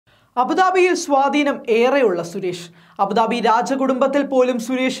അബുദാബിയിൽ സ്വാധീനം ഏറെയുള്ള സുരേഷ്. അബുദാബി രാജകുടുംബത്തിൽ പോലും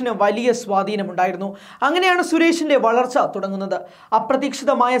സുരേഷിന് വലിയ സ്വാധീനമുണ്ടായിരുന്നു. അങ്ങനെയാണ് സുരേഷിന്റെ വളർച്ച തുടങ്ങുന്നത്.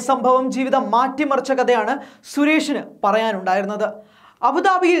 അപ്രതീക്ഷിതമായ സംഭവം ജീവിതം മാറ്റിമറിച്ച കഥയാണ് സുരേഷിന് പറയാനുണ്ടായിരുന്നത്.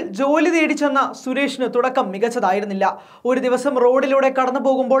 അബുദാബിയിൽ ജോലി തേടി ചെന്ന സുരേഷിന് തുടക്കം മികച്ചതായിരുന്നില്ല. ഒരു ദിവസം റോഡിലൂടെ കടന്നു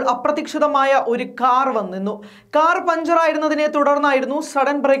പോകുമ്പോൾ അപ്രതീക്ഷിതമായ ഒരു കാർ വന്നു നിന്നു. കാർ പഞ്ചറായിരുന്നതിനെ തുടർന്നായിരുന്നു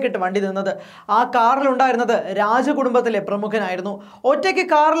സഡൻ ബ്രേക്ക് ഇട്ട് വണ്ടി നിന്നത്. ആ കാറിലുണ്ടായിരുന്നത് രാജകുടുംബത്തിലെ പ്രമുഖനായിരുന്നു. ഒറ്റയ്ക്ക്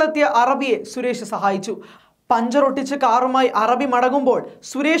കാറിലെത്തിയ അറബിയെ സുരേഷ് സഹായിച്ചു. പഞ്ചറൊട്ടിച്ച് കാറുമായി അറബി മടങ്ങുമ്പോൾ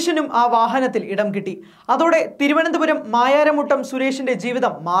സുരേഷിനും ആ വാഹനത്തിൽ ഇടം കിട്ടി. അതോടെ തിരുവനന്തപുരം മായാരമുട്ടം സുരേഷിന്റെ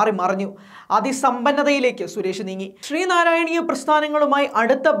ജീവിതം മാറി മറിഞ്ഞു. അതിസമ്പന്നതയിലേക്ക് സുരേഷ് നീങ്ങി. ശ്രീനാരായണീയ പ്രസ്ഥാനങ്ങളുമായി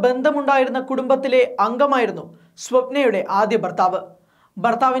അടുത്ത ബന്ധമുണ്ടായിരുന്ന കുടുംബത്തിലെ അംഗമായിരുന്നു സ്വപ്നയുടെ ആദ്യ ഭർത്താവ്.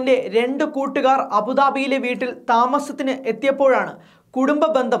 ഭർത്താവിന്റെ 2 കൂട്ടുകാർ അബുദാബിയിലെ വീട്ടിൽ താമസത്തിന് എത്തിയപ്പോഴാണ് കുടുംബ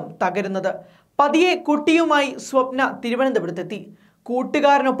ബന്ധം തകരുന്നത്. പതിയെ കുട്ടിയുമായി സ്വപ്ന തിരുവനന്തപുരത്തെത്തി.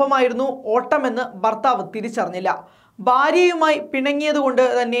 കൂട്ടുകാരനൊപ്പമായിരുന്നു ഓട്ടമെന്ന് ഭർത്താവ് തിരിച്ചറിഞ്ഞില്ല. ഭാര്യയുമായി പിണങ്ങിയതുകൊണ്ട്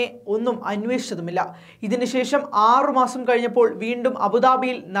തന്നെ ഒന്നും അന്വേഷിച്ചതുമില്ല. ഇതിനുശേഷം 6 മാസം കഴിഞ്ഞപ്പോൾ വീണ്ടും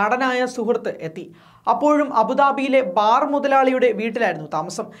അബുദാബിയിൽ നടനായ സുഹൃത്ത് എത്തി. അപ്പോഴും അബുദാബിയിലെ ബാർ മുതലാളിയുടെ വീട്ടിലായിരുന്നു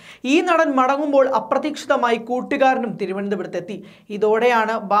താമസം. ഈ നടൻ മടങ്ങുമ്പോൾ അപ്രതീക്ഷിതമായി കൂട്ടുകാരനും തിരുവനന്തപുരത്തെത്തി.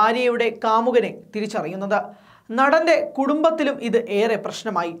 ഇതോടെയാണ് ഭാര്യയുടെ കാമുകനെ തിരിച്ചറിയുന്നത്. നടന്റെ കുടുംബത്തിലും ഇത് ഏറെ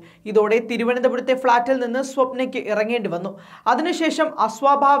പ്രശ്നമായി. ഇതോടെ തിരുവനന്തപുരത്തെ ഫ്ളാറ്റിൽ നിന്ന് സ്വപ്നയ്ക്ക് ഇറങ്ങേണ്ടി വന്നു. അതിനുശേഷം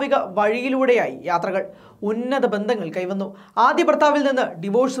അസ്വാഭാവിക വഴിയിലൂടെയായി യാത്രകൾ. ഉന്നത ബന്ധങ്ങൾ കൈവന്നു. ആദ്യ ഭർത്താവിൽ നിന്ന്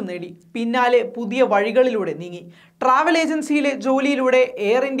ഡിവോഴ്സും നേടി. പിന്നാലെ പുതിയ വഴികളിലൂടെ നീങ്ങി. ട്രാവൽ ഏജൻസിയിലെ ജോലിയിലൂടെ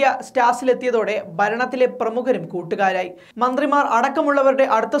എയർ ഇന്ത്യ സ്റ്റാസിലെത്തിയതോടെ ഭരണത്തിലെ പ്രമുഖരും കൂട്ടുകാരായി. മന്ത്രിമാർ അടക്കമുള്ളവരുടെ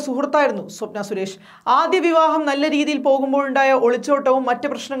അടുത്ത സുഹൃത്തായിരുന്നു സ്വപ്ന സുരേഷ്. ആദ്യ വിവാഹം നല്ല രീതിയിൽ പോകുമ്പോഴുണ്ടായ ഒളിച്ചോട്ടവും മറ്റ്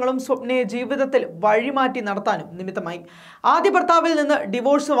പ്രശ്നങ്ങളും സ്വപ്നയെ ജീവിതത്തിൽ വഴിമാറ്റി നടത്താനും നിമിത്തമായി. ആദ്യ ഭർത്താവിൽ നിന്ന്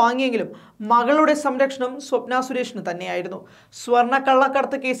ഡിവോഴ്സ് വാങ്ങിയെങ്കിലും മകളുടെ സംരക്ഷണം സ്വപ്ന സുരേഷിന് തന്നെയായിരുന്നു. സ്വർണ്ണ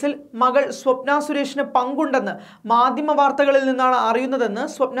കള്ളക്കടത്ത് കേസിൽ മകൾ സ്വപ്ന സുരേഷിന് പങ്കുണ്ടെന്ന് മാധ്യമ വാർത്തകളിൽ നിന്നാണ് അറിയുന്നതെന്ന്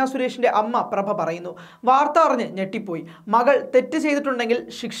സ്വപ്ന സുരേഷിന്റെ അമ്മ പ്രഭ പറയുന്നു. വാർത്ത അറിഞ്ഞ് ഞെട്ടിപ്പോയി. മകൾ തെറ്റ് ചെയ്തിട്ടുണ്ടെങ്കിൽ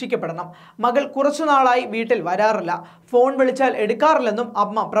ശിക്ഷിക്കപ്പെടണം. മകൾ കുറച്ചുനാളായി വീട്ടിൽ വരാറില്ല, ഫോൺ വിളിച്ചാൽ എടുക്കാറില്ലെന്നും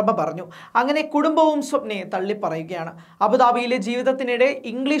അമ്മ പ്രഭ പറഞ്ഞു. അങ്ങനെ കുടുംബവും സ്വപ്നയെ തള്ളിപ്പറയുകയാണ്. അബുദാബിയിലെ ജീവിതത്തിനിടെ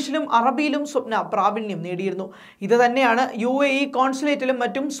ഇംഗ്ലീഷിലും അറബിയിലും സ്വപ്ന പ്രാവീണ്യം നേടിയിരുന്നു. ഇത് തന്നെയാണ് UAE കോൺസുലേറ്റിലും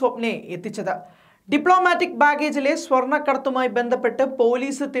മറ്റും സ്വപ്നയെ എത്തിച്ചത്. ഡിപ്ലോമാറ്റിക് ബാഗേജിലെ സ്വർണ്ണക്കടത്തുമായി ബന്ധപ്പെട്ട്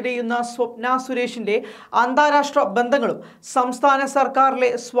പോലീസ് തിരയുന്ന സ്വപ്ന സുരേഷിന്റെ അന്താരാഷ്ട്ര ബന്ധങ്ങളും സംസ്ഥാന സർക്കാരിലെ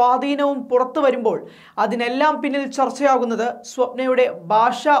സ്വാധീനവും പുറത്തു വരുമ്പോൾ അതിനെല്ലാം പിന്നിൽ ചർച്ചയാകുന്നത് സ്വപ്നയുടെ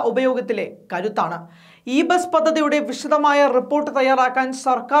ഭാഷാ ഉപയോഗത്തിലെ കരുത്താണ്. ഈ ബസ് പദ്ധതിയുടെ വിശദമായ റിപ്പോർട്ട് തയ്യാറാക്കാൻ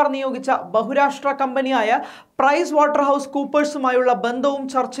സർക്കാർ നിയോഗിച്ച ബഹുരാഷ്ട്ര കമ്പനിയായ പ്രൈസ് വാട്ടർ ഹൗസ് കൂപ്പേഴ്സുമായുള്ള ബന്ധവും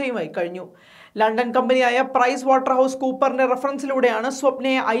ചർച്ചയുമായി കഴിഞ്ഞു. ലണ്ടൻ കമ്പനിയായ പ്രൈസ് വാട്ടർ ഹൗസ് കൂപ്പറിന്റെ റെഫറൻസിലൂടെയാണ്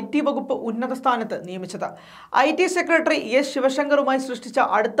സ്വപ്നയെ IT വകുപ്പ് ഉന്നത സ്ഥാനത്ത് നിയമിച്ചത്. IT സെക്രട്ടറി S ശിവശങ്കറുമായി സൃഷ്ടിച്ച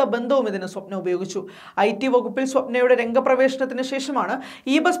അടുത്ത ബന്ധവും ഇതിന് സ്വപ്ന ഉപയോഗിച്ചു. IT വകുപ്പിൽ സ്വപ്നയുടെ രംഗപ്രവേശനത്തിന് ശേഷമാണ്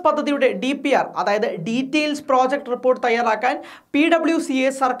ഈ ബസ് പദ്ധതിയുടെ DPR, അതായത് ഡീറ്റെയിൽസ് പ്രോജക്ട് റിപ്പോർട്ട് തയ്യാറാക്കാൻ PWCയെ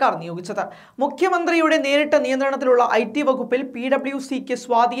സർക്കാർ നിയോഗിച്ചത്. മുഖ്യമന്ത്രിയുടെ നേരിട്ട നിയന്ത്രണത്തിലുള്ള IT വകുപ്പിൽ PWCക്ക്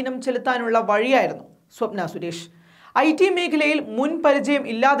സ്വാധീനം ചെലുത്താനുള്ള വഴിയായിരുന്നു സ്വപ്ന സുരേഷ്. IT മേഖലയിൽ മുൻ പരിചയം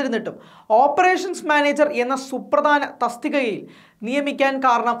ഇല്ലാതിരുന്നിട്ടും ഓപ്പറേഷൻസ് മാനേജർ എന്ന സുപ്രധാന തസ്തികയിൽ നിയമിക്കാൻ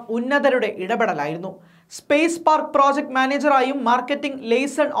കാരണം ഉന്നതരുടെ ഇടപെടലായിരുന്നു. Space park project മാനേജറായും marketing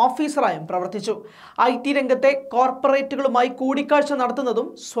liaison ഓഫീസറായും പ്രവർത്തിച്ചു. IT രംഗത്തെ കോർപ്പറേറ്റുകളുമായി കൂടിക്കാഴ്ച നടത്തുന്നതും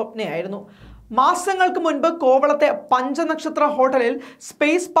സ്വപ്നയായിരുന്നു. മാസങ്ങൾക്ക് മുൻപ് കോവളത്തെ പഞ്ചനക്ഷത്ര ഹോട്ടലിൽ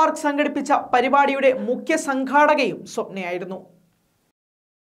സ്പേസ് പാർക്ക് സംഘടിപ്പിച്ച പരിപാടിയുടെ മുഖ്യ സംഘാടകയും സ്വപ്നയായിരുന്നു.